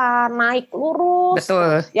kurva naik lurus.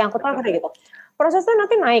 Betul. Yang aku tahu kayak gitu. Prosesnya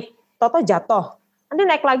nanti naik, toto jatuh, nanti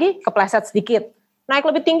naik lagi kepleset sedikit, naik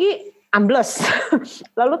lebih tinggi ambles,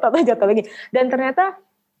 lalu toto jatuh lagi. Dan ternyata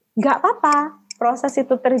nggak apa-apa, proses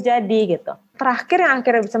itu terjadi gitu. Terakhir yang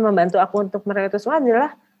akhirnya bisa membantu aku untuk menerima itu semua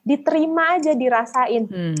adalah diterima aja, dirasain.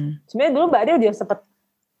 Sebenarnya dulu Mbak Ade udah sempet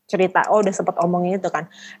cerita, udah sempet omongin itu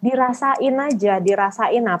kan. Dirasain aja,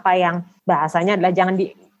 dirasain apa yang bahasanya adalah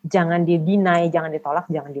jangan di-deny, jangan ditolak,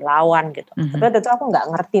 jangan dilawan gitu. Tapi waktu itu aku nggak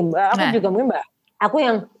ngerti, aku juga mungkin Mbak, aku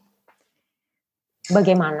yang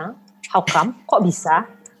bagaimana, how come, kok bisa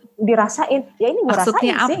dirasain? Ya ini gue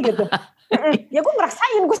rasain sih gitu. Ya gue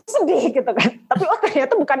ngerasain, gue sedih gitu kan. Tapi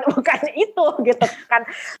ternyata bukan itu gitu kan.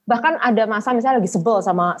 Bahkan ada masa misalnya lagi sebel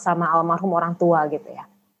sama almarhum orang tua gitu ya.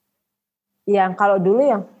 Yang kalau dulu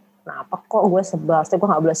yang kenapa kok gue sebel, gue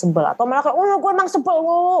gak boleh sebel. Atau malah gue emang sebel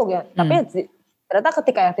gitu. Tapi ternyata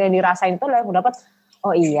ketika yang dirasain itu aku dapat,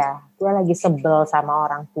 oh iya gue lagi sebel sama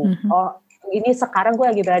orang tua. Oh ini sekarang gue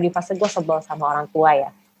lagi berada di fase gue sebel sama orang tua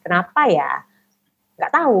ya. Kenapa ya?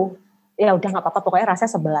 Gak tahu. Ya udah nggak apa-apa, pokoknya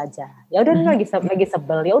rasanya sebel aja. Ya udah lagi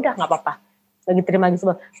sebel, ya udah nggak apa-apa, lagi terima lagi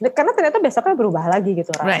sebel. Karena ternyata besoknya berubah lagi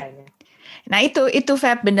gitu rasanya. Nah itu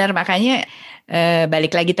Feb benar, makanya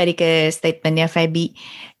balik lagi tadi ke statementnya Febi,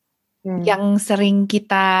 yang sering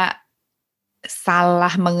kita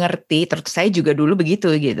salah mengerti, terus saya juga dulu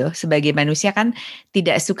begitu gitu. Sebagai manusia kan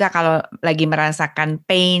tidak suka kalau lagi merasakan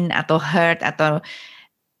pain atau hurt atau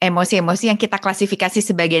emosi-emosi yang kita klasifikasi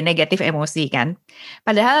sebagai negatif emosi kan.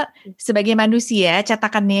 Padahal sebagai manusia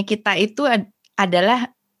cetakannya kita itu adalah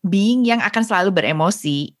being yang akan selalu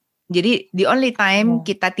beremosi. Jadi the only time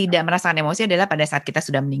kita tidak merasakan emosi adalah pada saat kita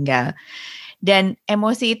sudah meninggal. Dan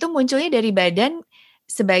emosi itu munculnya dari badan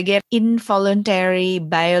sebagai involuntary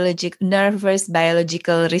nervous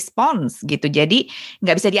biological response gitu. Jadi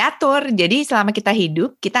nggak bisa diatur. Jadi selama kita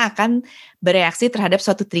hidup, kita akan bereaksi terhadap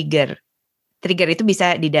suatu trigger. Trigger itu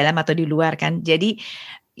bisa di dalam atau di luar kan. Jadi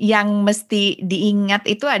yang mesti diingat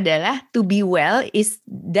itu adalah to be well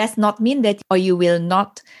does not mean that you will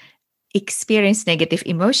not experience negative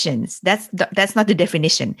emotions. That's not the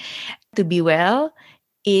definition. To be well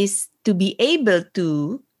is to be able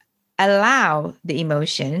to allow the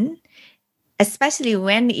emotion, especially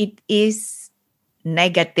when it is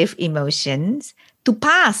negative emotions, to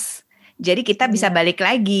pass. Jadi kita bisa balik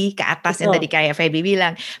lagi ke atas yang tadi kayak Feby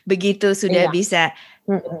bilang. Begitu sudah bisa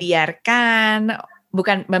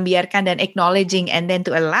bukan membiarkan dan acknowledging and then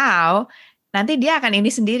to allow, nanti dia akan ini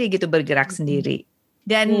sendiri gitu bergerak sendiri.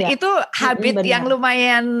 Dan itu habit yang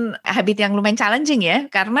lumayan challenging ya,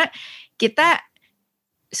 karena kita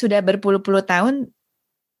sudah berpuluh-puluh tahun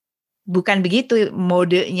bukan begitu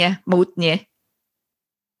moodnya.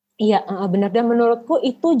 Iya, benar. Dan menurutku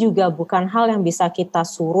itu juga bukan hal yang bisa kita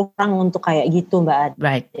suruh orang untuk kayak gitu, Mbak Ade.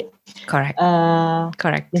 Right,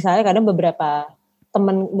 correct. Misalnya kadang beberapa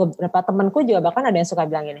temanku juga bahkan ada yang suka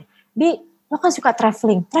bilang gini, Bi, lo kan suka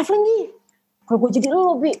traveling Bi. Kalau gue jadi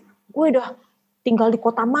lo, Bi, gue udah tinggal di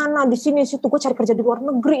kota mana, di sini, situ, gue cari kerja di luar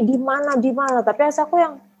negeri, di mana. Tapi aku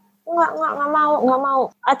yang nggak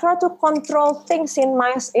mau. I try to control things in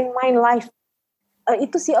my life.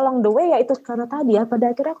 Itu sih along the way ya, itu karena tadi ya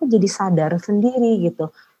pada akhirnya aku jadi sadar sendiri gitu.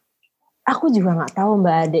 Aku juga nggak tahu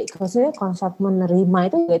Mbak Ade, maksudnya konsep menerima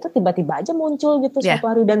itu tiba-tiba aja muncul gitu suatu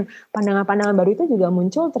hari, dan pandangan-pandangan baru itu juga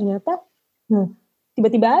muncul ternyata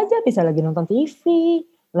tiba-tiba aja, bisa lagi nonton TV,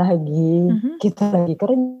 kita lagi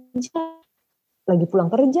kerja, lagi pulang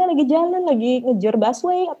kerja, lagi jalan, lagi ngejar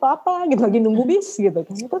busway atau apa gitu, lagi nunggu bis gitu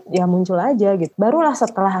kan, itu ya muncul aja gitu. Barulah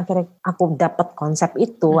setelah akhirnya aku dapat konsep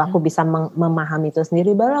itu, aku bisa memahami itu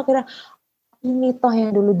sendiri, baru akhirnya ini toh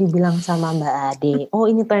yang dulu dibilang sama Mbak Ade, oh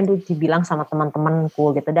ini toh yang dulu dibilang sama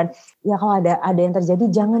teman-temanku gitu. Dan ya kalau ada yang terjadi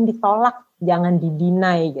jangan ditolak, jangan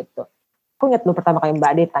didinai gitu. Aku ingat dulu pertama kali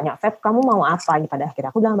Mbak Ade tanya, Feb kamu mau apa? Pada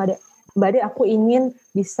akhirnya aku bilang Mbak Ade aku ingin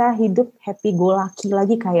bisa hidup happy go lucky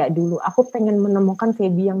lagi kayak dulu. Aku pengen menemukan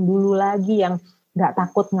Feby yang dulu lagi, yang gak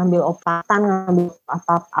takut ngambil obatan, ngambil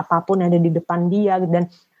apapun yang ada di depan dia,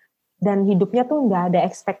 dan hidupnya tuh gak ada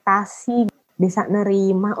ekspektasi, bisa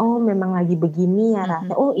nerima, oh memang lagi begini ya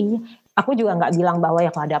rasanya, oh iya. Aku juga gak bilang bahwa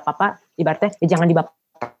ya kalau ada apa-apa ibaratnya ya jangan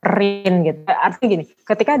dibaperin gitu. Artinya gini,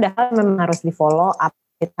 ketika ada hal memang harus di follow up,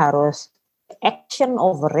 kita harus action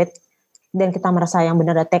over it, dan kita merasa yang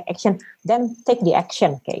benar take action, dan take the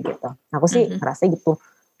action kayak gitu. Aku sih ngerasa gitu.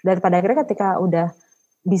 Dan pada akhirnya ketika udah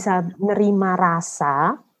bisa nerima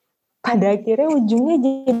rasa, pada akhirnya ujungnya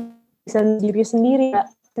jadi bisa sendiri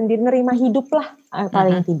nerima hidup lah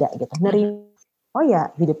paling tidak gitu. Nerima, oh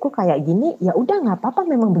ya hidupku kayak gini, ya udah nggak apa-apa,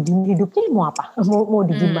 memang begini hidupnya, mau apa, mau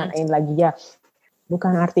digimanain lagi ya.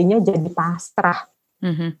 Bukan artinya jadi pasrah,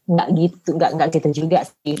 nggak gitu juga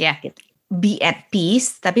sih. Gitu. Be at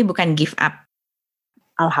peace, tapi bukan give up.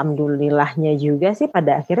 Alhamdulillahnya juga sih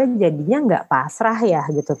pada akhirnya jadinya nggak pasrah ya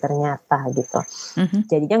gitu ternyata gitu.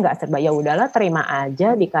 Jadinya nggak serba ya udahlah terima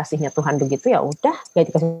aja, dikasihnya Tuhan begitu ya udah, ya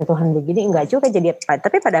dikasihnya Tuhan begini, enggak juga jadi,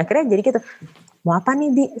 tapi pada akhirnya jadi gitu. Mau apa nih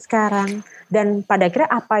Bi sekarang? Dan pada akhirnya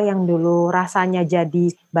apa yang dulu rasanya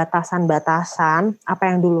jadi batasan-batasan, apa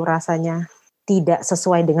yang dulu rasanya tidak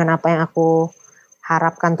sesuai dengan apa yang aku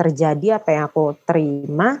harapkan terjadi, apa yang aku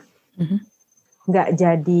terima, nggak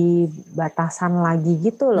jadi batasan lagi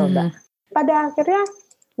gitu loh Mbak. Pada akhirnya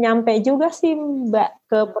nyampe juga sih Mbak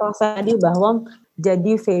ke proses tadi, bahwa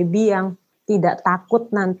jadi Feby yang tidak takut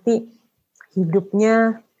nanti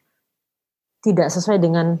hidupnya tidak sesuai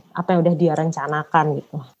dengan apa yang udah dia rencanakan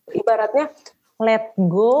gitu. Ibaratnya let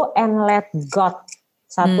go and let God.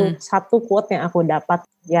 Satu quote yang aku dapat,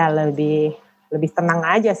 ya lebih tenang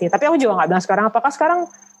aja sih. Tapi aku juga nggak bilang sekarang, apakah sekarang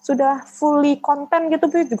sudah fully content gitu,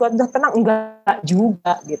 juga udah tenang, enggak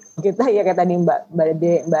juga gitu. Kita ya kayak tadi Mbak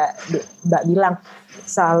bilang,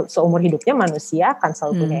 seumur hidupnya manusia akan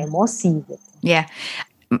selalu punya emosi gitu. Ya,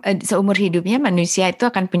 seumur hidupnya manusia itu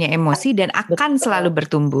akan punya emosi dan akan selalu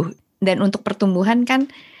bertumbuh. Dan untuk pertumbuhan kan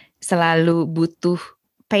selalu butuh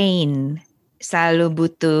pain, selalu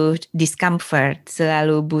butuh discomfort,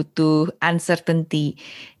 selalu butuh uncertainty.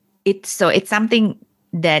 It's something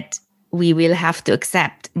that we will have to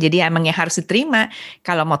accept. Jadi emang yang harus diterima.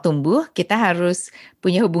 Kalau mau tumbuh, kita harus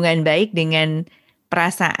punya hubungan baik dengan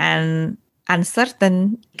perasaan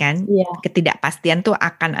uncertain, kan? Iya. Ketidakpastian tuh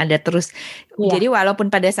akan ada terus. Iya. Jadi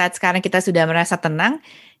walaupun pada saat sekarang kita sudah merasa tenang,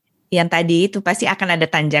 yang tadi itu pasti akan ada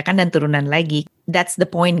tanjakan dan turunan lagi. That's the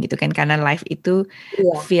point gitu kan, karena life itu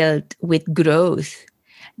filled with growth.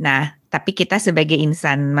 Nah, tapi kita sebagai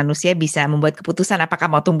insan manusia bisa membuat keputusan apakah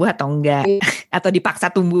mau tumbuh atau enggak, atau dipaksa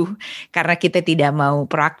tumbuh karena kita tidak mau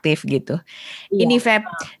proaktif gitu. Iya. Ini Feb,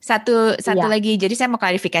 satu lagi. Jadi saya mau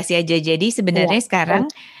klarifikasi aja. Jadi sebenarnya sekarang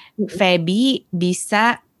Feby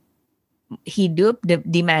bisa hidup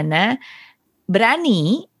di mana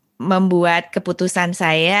berani membuat keputusan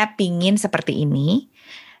saya pingin seperti ini,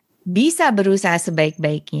 bisa berusaha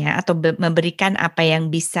sebaik-baiknya atau memberikan apa yang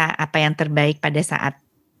terbaik pada saat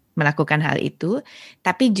melakukan hal itu,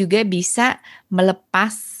 tapi juga bisa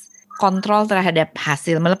melepas kontrol terhadap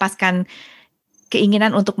hasil, melepaskan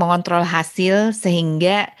keinginan untuk mengontrol hasil,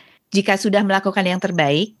 sehingga jika sudah melakukan yang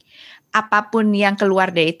terbaik, apapun yang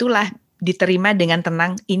keluar dari itulah diterima dengan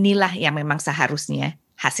tenang, inilah yang memang seharusnya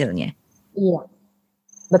hasilnya. Iya,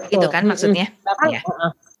 betul. Itu kan maksudnya? Bahkan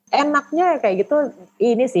enaknya kayak gitu,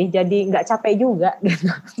 ini sih jadi nggak capek juga.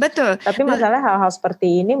 Betul. Tapi masalah hal-hal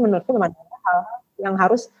seperti ini menurutku memang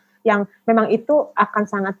hal yang memang itu akan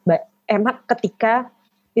sangat enak ketika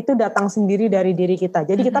itu datang sendiri dari diri kita.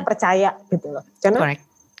 Jadi kita percaya gitu loh. Karena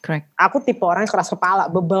correct. Aku tipe orang yang keras kepala,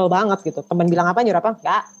 bebel banget gitu. Teman bilang apa nyuruh apa?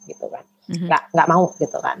 Enggak gitu kan. Enggak mau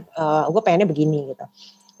gitu kan. Gue pengennya begini gitu.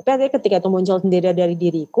 Tapi ketika itu muncul sendiri dari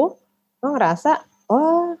diriku, gue ngerasa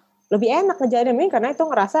lebih enak ngejalanin ini karena itu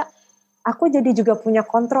ngerasa aku jadi juga punya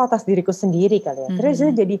kontrol atas diriku sendiri kali ya. Terus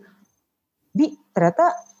jadi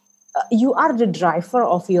ternyata you are the driver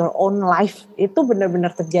of your own life. Itu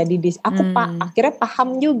benar-benar terjadi di aku akhirnya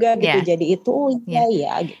paham juga gitu. Jadi itu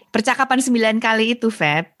gitu. Percakapan 9 kali itu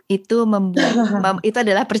Feb, itu itu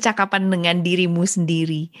adalah percakapan dengan dirimu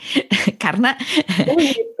sendiri. Karena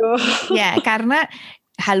gitu. Ya, karena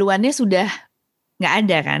haluannya sudah nggak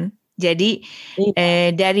ada kan. Jadi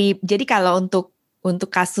jadi kalau untuk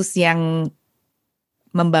kasus yang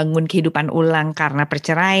membangun kehidupan ulang karena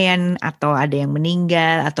perceraian atau ada yang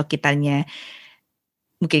meninggal atau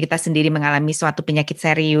mungkin kita sendiri mengalami suatu penyakit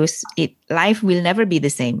serius, life will never be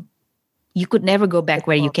the same. You could never go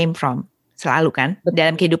back where you came from. Selalu kan?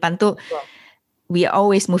 Dalam kehidupan tuh we are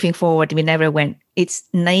always moving forward. We never went.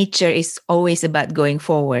 Nature is always about going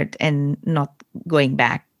forward and not going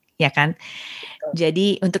back, ya kan?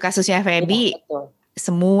 Jadi untuk kasusnya Feby,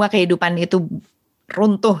 semua kehidupan itu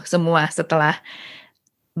runtuh semua setelah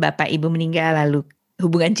bapak ibu meninggal, lalu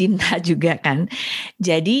hubungan cinta juga kan.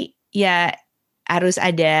 Jadi ya harus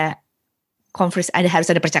ada harus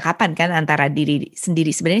ada percakapan kan antara diri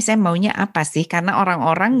sendiri. Sebenarnya saya maunya apa sih? Karena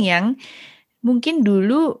orang-orang yang mungkin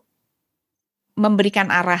dulu memberikan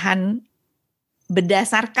arahan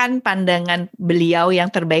berdasarkan pandangan beliau yang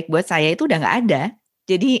terbaik buat saya itu udah nggak ada.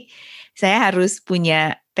 Jadi saya harus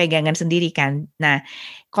punya pegangan sendiri kan. Nah,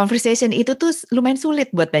 conversation itu tuh lumayan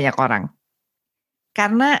sulit buat banyak orang.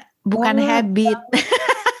 Karena bukan habit.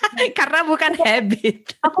 Karena bukan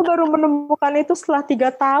habit. Aku baru menemukan itu setelah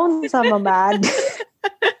 3 tahun sama Mbak Ade.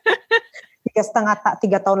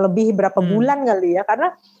 3 tahun lebih, berapa bulan kali ya.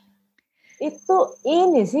 Karena itu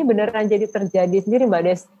ini sih beneran jadi terjadi sendiri Mbak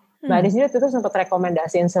Ade. Mbak Ade sendiri itu sempat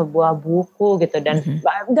rekomendasiin sebuah buku gitu.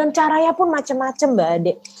 Dan caranya pun macam-macam Mbak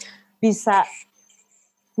Ade. Bisa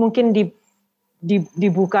mungkin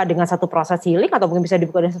dibuka dengan satu proses healing atau mungkin bisa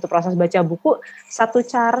dibuka dengan satu proses baca buku, satu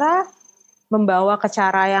cara membawa ke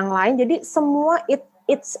cara yang lain. Jadi semua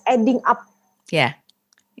it's adding up.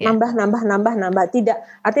 Nambah.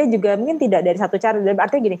 Tidak, artinya juga mungkin tidak dari satu cara.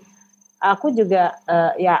 Artinya gini, aku juga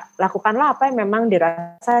lakukanlah apa yang memang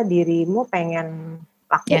dirasa dirimu pengen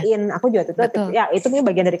lakuin. Aku juga itu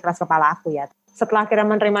bagian dari keras kepala aku ya. Setelah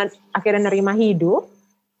akhirnya nerima hidup,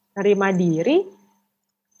 nerima diri,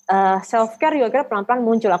 self care juga pelan-pelan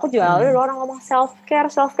muncul. Aku juga orang ngomong self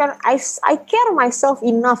care. I care myself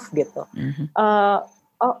enough gitu.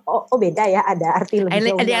 Beda ya, ada arti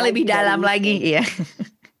lebih. Ada yang lebih dalam lagi, ya.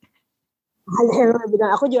 Ada yang lebih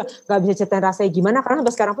dalam. Aku juga nggak bisa ceritain rasanya gimana karena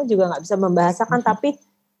sampai sekarang pun juga nggak bisa membahasakan. Tapi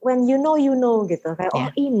when you know gitu.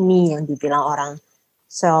 Kayak ini yang dibilang orang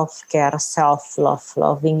self care, self love,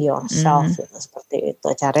 loving yourself gitu, seperti itu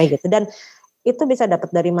caranya gitu. Dan itu bisa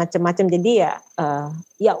dapat dari macam-macam. Jadi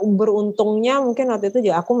ya beruntungnya mungkin waktu itu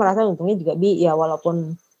juga aku merasa untungnya juga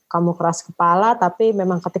walaupun kamu keras kepala, tapi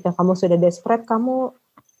memang ketika kamu sudah desperate, kamu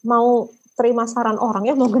mau terima saran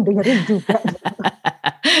orang mau ngedengerin juga.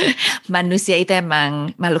 Manusia itu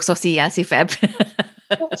emang makhluk sosial sih Feb.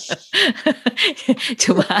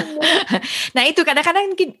 Cuma, nah itu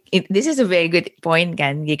kadang-kadang this is a very good point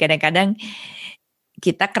kan. Kadang-kadang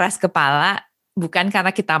kita keras kepala bukan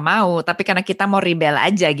karena kita mau, tapi karena kita mau rebel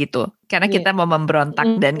aja gitu. Karena kita mau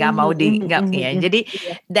memberontak dan nggak mau ya. Jadi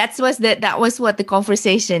that was what the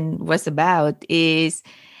conversation was about, is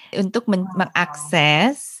untuk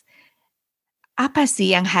mengakses apa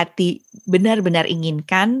sih yang hati benar-benar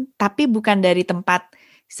inginkan, tapi bukan dari tempat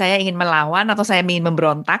saya ingin melawan atau saya ingin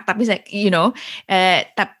memberontak, tapi saya,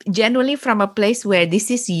 genuinely from a place where this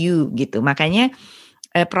is you gitu. Makanya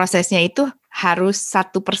prosesnya itu harus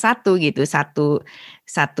satu persatu gitu, satu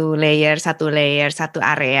layer, satu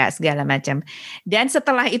area segala macam. Dan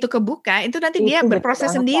setelah itu kebuka, itu nanti dia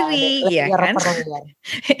berproses sendiri, ya kan?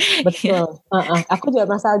 Betul. Aku juga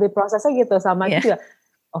masalah di prosesnya gitu, sama itu juga.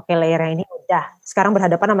 Oke, layernya ini udah, sekarang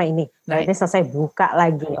berhadapan sama ini. Ini selesai, buka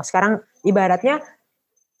lagi. Sekarang ibaratnya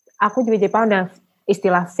aku juga jadi paham dengan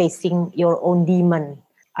istilah facing your own demon,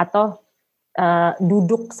 atau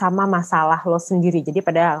duduk sama masalah lo sendiri. Jadi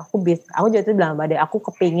pada aku juga tuh bilang, Mbak, aku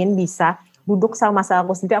kepingin bisa duduk sama masalah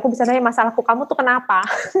aku sendiri. Aku bisa nanya masalahku, kamu tuh kenapa?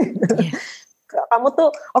 Kamu tuh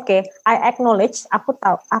I acknowledge, aku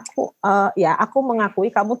tahu, aku mengakui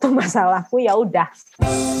kamu tuh masalahku, ya udah.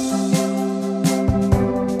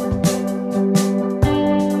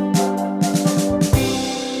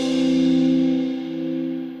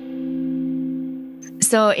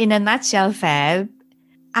 So in a nutshell, Feb,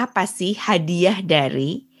 apa sih hadiah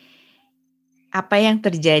dari apa yang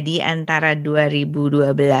terjadi antara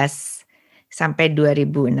 2012 sampai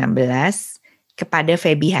 2016 kepada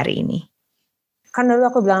Feby hari ini? Kan dulu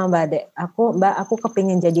aku bilang Mbak Ade, aku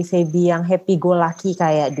kepingin jadi Feby yang happy go lucky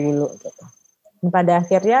kayak dulu gitu. Dan pada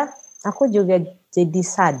akhirnya aku juga jadi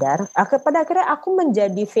sadar, pada akhirnya aku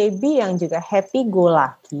menjadi Feby yang juga happy go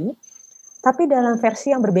lucky, tapi dalam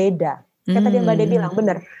versi yang berbeda. Kayak tadi Mbak Ade bilang,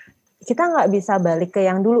 bener. Kita nggak bisa balik ke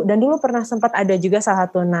yang dulu. Dan dulu pernah sempat ada juga salah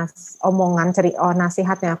satu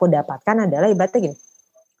nasihat yang aku dapatkan adalah ibaratnya gini.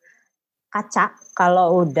 Kaca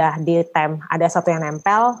kalau udah ada satu yang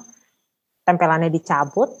nempel, tempelannya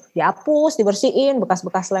dicabut, dihapus, dibersihin,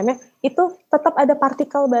 bekas-bekas lemnya, itu tetap ada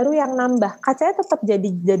partikel baru yang nambah. Kacanya tetap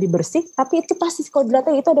jadi bersih, tapi itu pasti kalau dilihat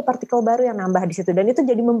itu ada partikel baru yang nambah di situ. Dan itu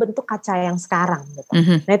jadi membentuk kaca yang sekarang. Gitu.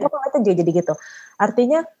 Nah itu kalau itu jadi gitu.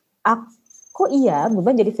 Artinya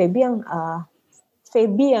beban jadi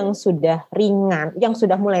Feby yang sudah ringan, yang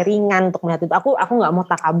sudah mulai ringan untuk melihat itu. Aku nggak mau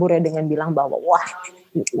takabur ya dengan bilang bahwa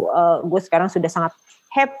gue sekarang sudah sangat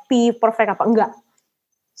happy, perfect apa enggak.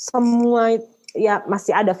 Semua ya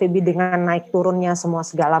masih ada Feby dengan naik turunnya semua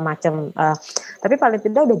segala macam. Tapi paling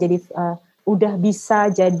tidak udah bisa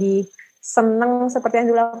jadi seneng seperti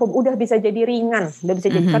yang dulu aku udah bisa jadi ringan,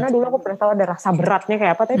 karena dulu aku pernah tahu ada rasa beratnya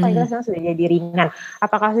kayak apa, tapi paling sekarang sudah jadi ringan.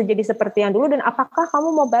 Apakah sudah jadi seperti yang dulu, dan apakah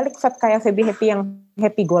kamu mau balik kayak Feby yang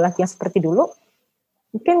happy go lucky yang seperti dulu?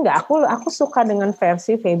 Mungkin nggak. Aku suka dengan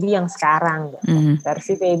versi Feby yang sekarang, gitu.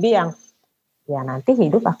 Versi Feby yang ya nanti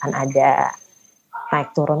hidup akan ada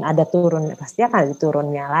naik turun, ada turun, pasti akan ada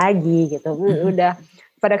turunnya lagi gitu. Udah.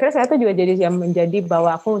 Pada akhirnya saya tuh juga menjadi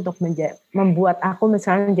bahwa aku untuk membuat aku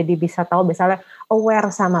misalnya jadi bisa tahu, misalnya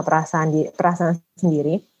aware sama perasaan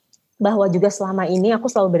sendiri, bahwa juga selama ini aku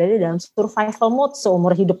selalu berada dalam survival mode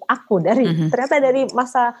seumur hidup aku ternyata dari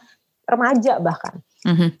masa remaja bahkan.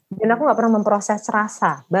 Dan aku nggak pernah memproses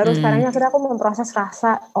rasa. Baru sekarang akhirnya aku memproses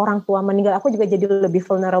rasa orang tua meninggal. Aku juga jadi lebih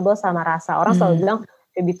vulnerable sama rasa. Orang selalu bilang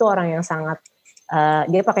Feby itu orang yang sangat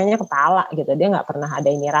dia pakainya kepala gitu, dia nggak pernah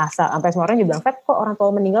ada ini rasa. Sampai semua orang juga bilang, Feb, kok orang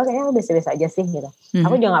tua meninggal kayaknya biasa-biasa aja sih gitu.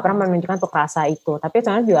 Aku juga nggak pernah menunjukkan untuk rasa itu, tapi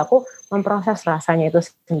sebenarnya juga aku memproses rasanya itu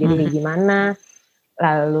sendiri gimana.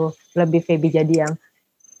 Lalu lebih Feby jadi yang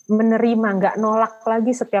menerima, nggak nolak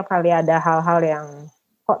lagi setiap kali ada hal-hal yang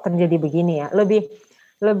kok terjadi begini ya. Lebih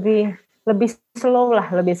slow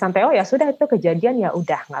lah, lebih santai. Oh ya sudah, itu kejadian, ya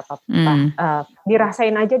udah nggak apa-apa.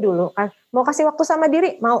 Dirasain aja dulu. Mau kasih waktu sama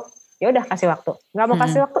diri, mau, ya udah kasih waktu. Nggak mau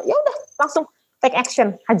kasih waktu, ya udah langsung take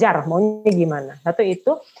action, hajar maunya gimana. Satu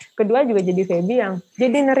itu, kedua juga jadi Feby yang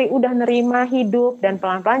jadi udah nerima hidup, dan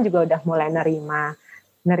pelan-pelan juga udah mulai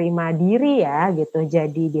nerima diri ya gitu.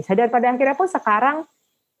 Jadi bisa, dan pada akhirnya pun sekarang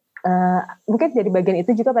mungkin jadi bagian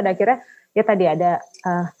itu juga pada akhirnya ya tadi ada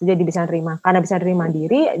jadi bisa nerima, karena bisa nerima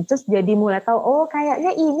diri, terus jadi mulai tahu oh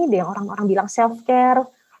kayaknya ini deh orang-orang bilang self care,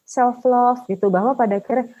 self love gitu, bahwa pada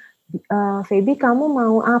akhirnya Feby kamu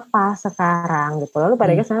mau apa sekarang gitu. Lalu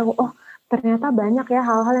pada akhirnya saya ternyata banyak ya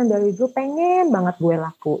hal-hal yang dari dulu pengen banget gue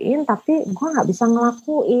lakuin, tapi gue nggak bisa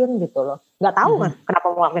ngelakuin gitu loh. Nggak tahu kan kenapa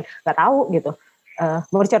mau ngelakuin, nggak tahu gitu.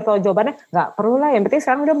 Mau dicari tahu jawabannya nggak perlu lah, yang penting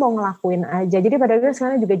sekarang udah mau ngelakuin aja. Jadi pada akhirnya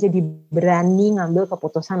sekarang juga jadi berani ngambil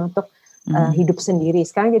keputusan untuk hidup sendiri.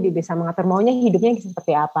 Sekarang jadi bisa mengatur maunya hidupnya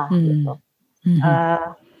seperti apa gitu.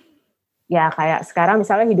 Ya kayak sekarang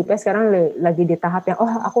misalnya hidupnya sekarang lagi di tahap yang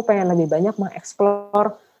aku pengen lebih banyak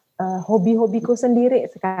mengeksplor hobi-hobiku sendiri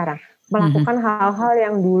sekarang. Melakukan hal-hal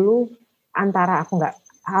yang dulu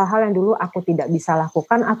hal-hal yang dulu aku tidak bisa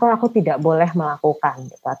lakukan atau aku tidak boleh melakukan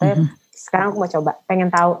gitu. Atau sekarang aku mau coba,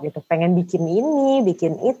 pengen tahu gitu, pengen bikin ini,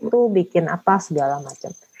 bikin itu, bikin apa segala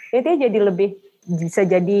macam. Jadi jadi lebih bisa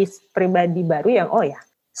jadi pribadi baru yang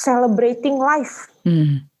celebrating life.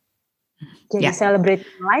 Jadi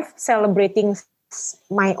celebrating life, celebrating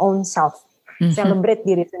my own self, celebrate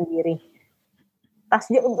diri sendiri.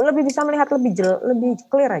 Lebih bisa melihat lebih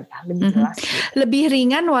clear aja, lebih jelas. Gitu. Lebih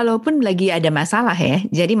ringan walaupun lagi ada masalah ya.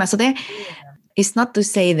 Jadi maksudnya it's not to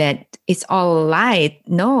say that it's all light,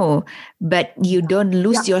 no, but you don't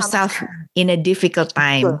lose yourself in a difficult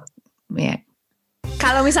time. Ya.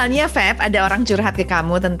 Kalau misalnya Feb ada orang curhat ke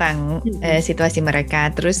kamu tentang situasi mereka,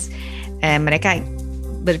 terus mereka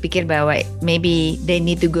berpikir bahwa maybe they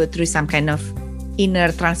need to go through some kind of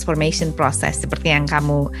inner transformation process seperti yang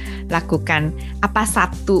kamu lakukan, apa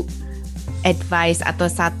satu advice atau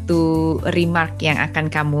satu remark yang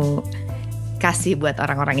akan kamu kasih buat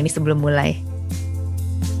orang-orang ini sebelum mulai?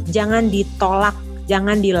 Jangan ditolak,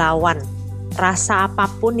 jangan dilawan. Rasa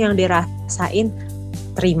apapun yang dirasain,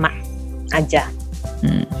 terima aja.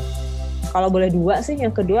 Kalau boleh dua sih,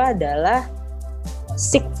 yang kedua adalah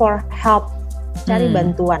seek for help, cari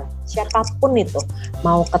bantuan. Siapapun itu,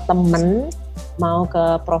 mau ke temen, mau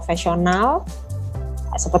ke profesional,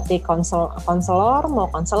 seperti konselor, mau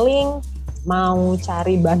konseling, mau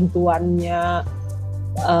cari bantuannya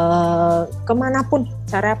kemanapun,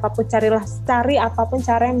 cari apapun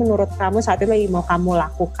cara yang menurut kamu saat itu lagi mau kamu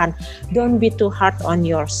lakukan. Don't be too hard on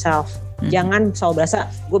yourself. Jangan selalu berasa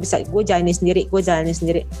gue jalanin sendiri.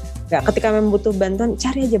 Nggak, ketika memang butuh bantuan,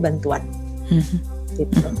 cari aja bantuan.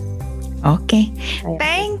 Gitu. Oke.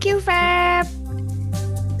 Thank you, Feb.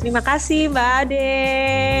 Terima kasih Mbak Ade.